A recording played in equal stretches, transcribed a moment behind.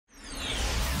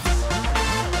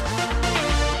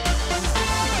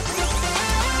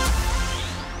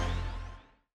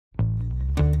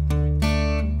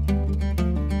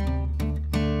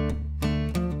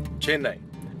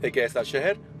चेन्नई एक ऐसा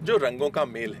शहर जो रंगों का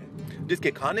मेल है,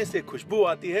 जिसके खाने से खुशबू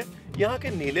आती है यहाँ के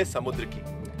नीले समुद्र की,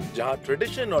 जहाँ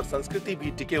ट्रेडिशन और संस्कृति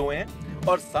भी टिके हुए हैं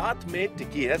और साथ में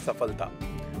टिकी है सफलता,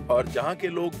 और जहाँ के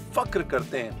लोग फक्र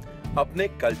करते हैं अपने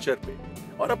कल्चर पे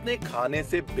और अपने खाने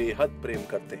से बेहद प्रेम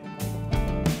करते हैं।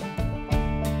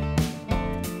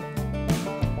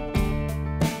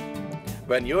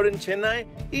 When you're in Chennai,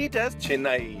 eat as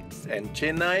Chennai eats, and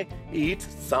Chennai eats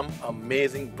some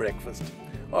amazing breakfast.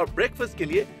 और ब्रेकफास्ट के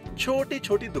लिए छोटी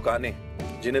छोटी दुकानें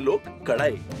जिन्हें लोग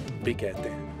कढ़ाई भी कहते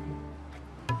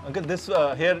हैं। Uncle, this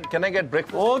here, can I get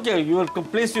breakfast? Okay,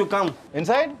 please you come.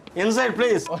 Inside? Inside,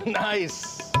 please. Oh, nice.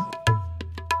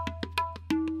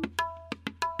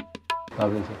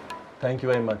 Lovely, sir. Thank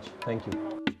you very much. Thank you.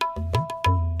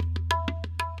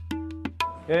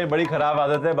 ये बड़ी खराब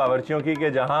आदत है बावर्चियों की कि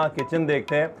जहाँ किचन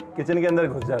देखते हैं, किचन के अंदर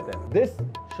घुस जाते हैं। This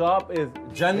shop is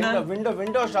general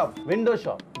Window shop. window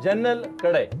shop. General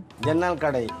kadai. General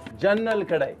kadai. General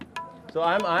kadai. So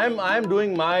I'm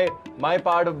doing my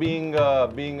part of being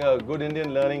a good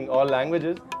Indian, learning all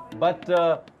languages. But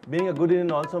being a good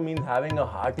Indian also means having a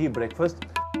hearty breakfast.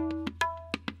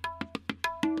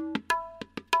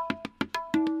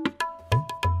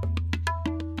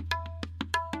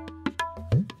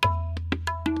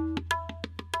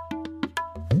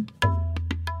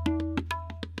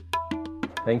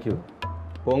 Thank you.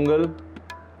 Pongal,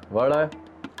 vada,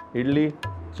 idli,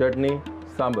 chutney,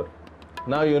 sambar.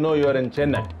 Now you know you are in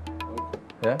Chennai.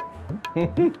 Yeah?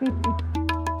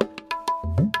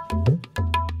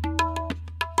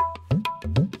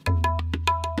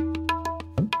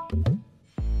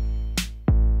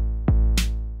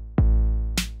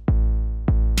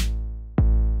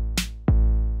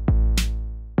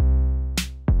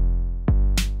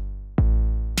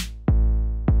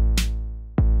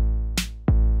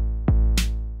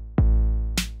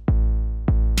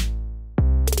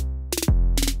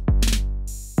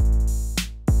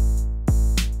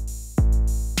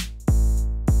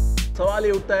 सवाल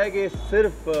ये उठता है कि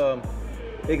सिर्फ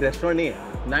एक restaurant नहीं है,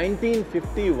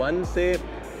 1951 से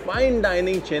फाइन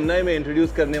डाइनिंग चेन्नई में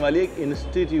इंट्रोड्यूस करने वाली एक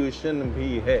इंस्टीट्यूशन भी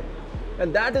है,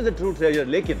 and that is a true treasure.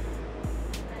 लेकिन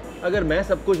अगर मैं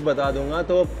सब कुछ बता दूंगा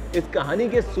तो इस कहानी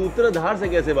के सूत्रधार से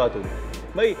कैसे बात होगी?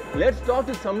 भाई, let's talk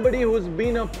to somebody who has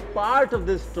been a part of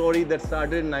this story that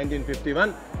started in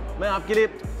 1951। मैं आपके लिए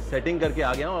सेटिंग करके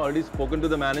आ गया हूँ, already spoken to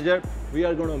the manager, we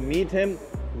are going to meet him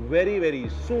very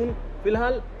soon.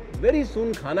 फिलहाल वेरी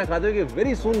सून खाना खाते हुए,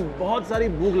 वेरी सून बहुत सारी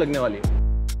भूख लगने वाली है।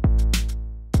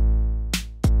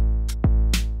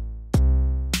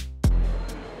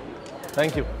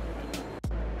 Thank you.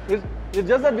 It's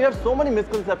just that we have so many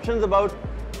misconceptions about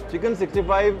chicken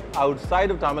 65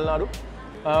 outside of Tamil Nadu.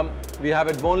 We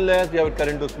have it boneless, we have it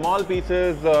cut into small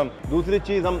pieces. दूसरी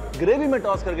चीज हम ग्रेवी में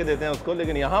टॉस करके देते हैं उसको,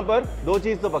 लेकिन यहाँ पर दो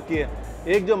चीज तो पक्की है।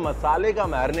 एक जो मसाले का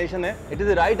मैरिनेशन है, it is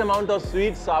the right amount of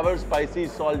sweet, sour, spicy,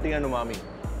 salty and umami.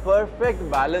 Perfect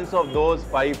balance of those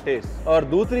 5 test. और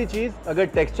दूसरी चीज, अगर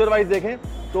टेक्सचर वाइज देखें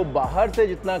तो बाहर से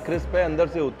जितना क्रिस्प है, अंदर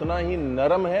से उतना ही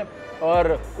नरम है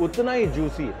और उतना ही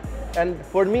जूसी है। And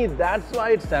for me that's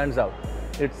why it stands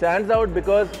out. It stands out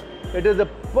because it is a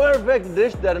perfect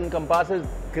dish that encompasses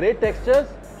great textures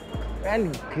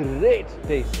and great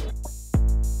test.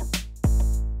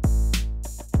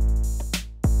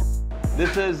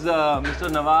 This is Mr.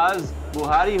 Nawaz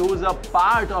Buhari, who is a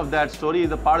part of that story,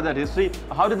 is a part of that history.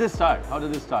 How did this start?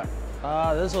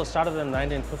 This was started in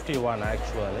 1951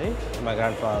 actually, my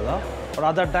grandfather. But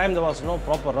at that time there was no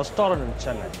proper restaurant in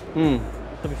Chennai.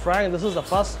 To be frank, this is the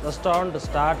first restaurant to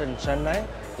start in Chennai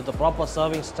with the proper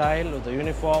serving style, with the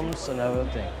uniforms and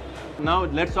everything. Now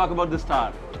let's talk about the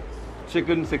start.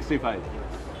 Chicken 65.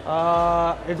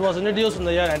 It was introduced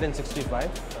in the year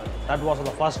 1965. That was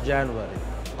on the 1st January.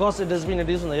 Because it has been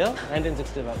introduced in the year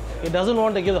 1965. It doesn't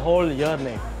want to give the whole year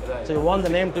name. Right. So you want the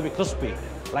name to be crispy,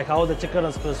 like how the chicken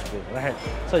is crispy, right?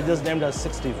 So it's just named as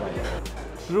 65.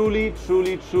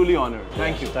 Truly honored.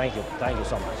 Thank you. Thank you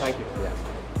so much. Thank you. Yeah.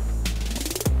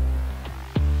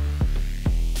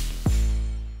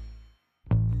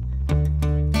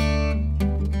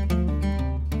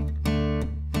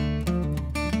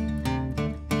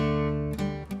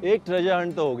 एक treasure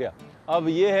Hunt तो हो गया, अब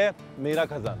ये है मेरा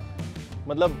खजाना।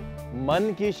 मतलब मन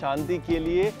की शांति के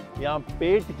लिए या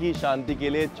पेट की शांति के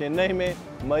लिए चेन्नई में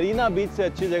मरीना बीच से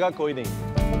अच्छी जगह कोई नहीं।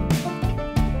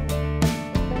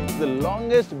 The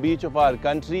longest beach of our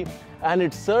country and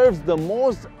it serves the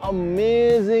most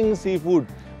amazing seafood.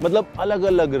 मतलब अलग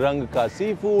अलग रंग का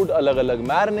सी फूड, अलग अलग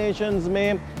मैरिनेशंस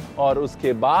में, और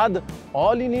उसके बाद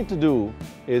all you need to do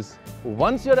is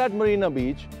once you're at Marina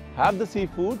Beach, have the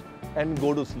seafood and go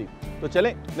to sleep. तो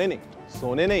चलें? नहीं,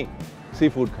 सोने नहीं, सी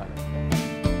फूड खाने।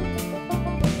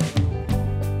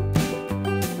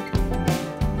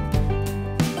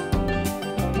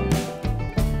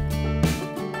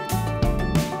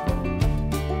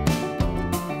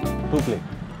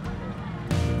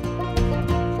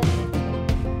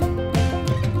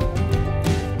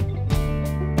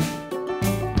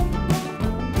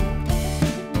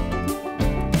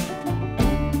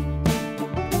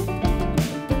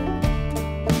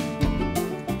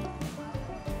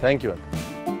 Thank you.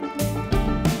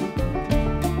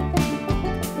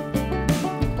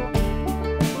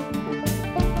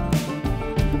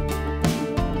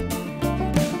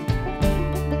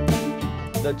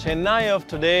 The Chennai of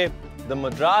today, the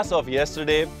Madras of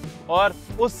yesterday, और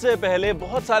उससे पहले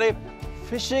बहुत सारे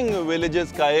fishing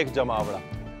villages का एक जमावड़ा.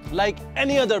 Like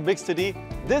any other big city,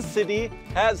 this city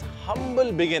has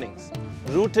humble beginnings,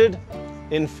 rooted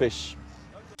in fish.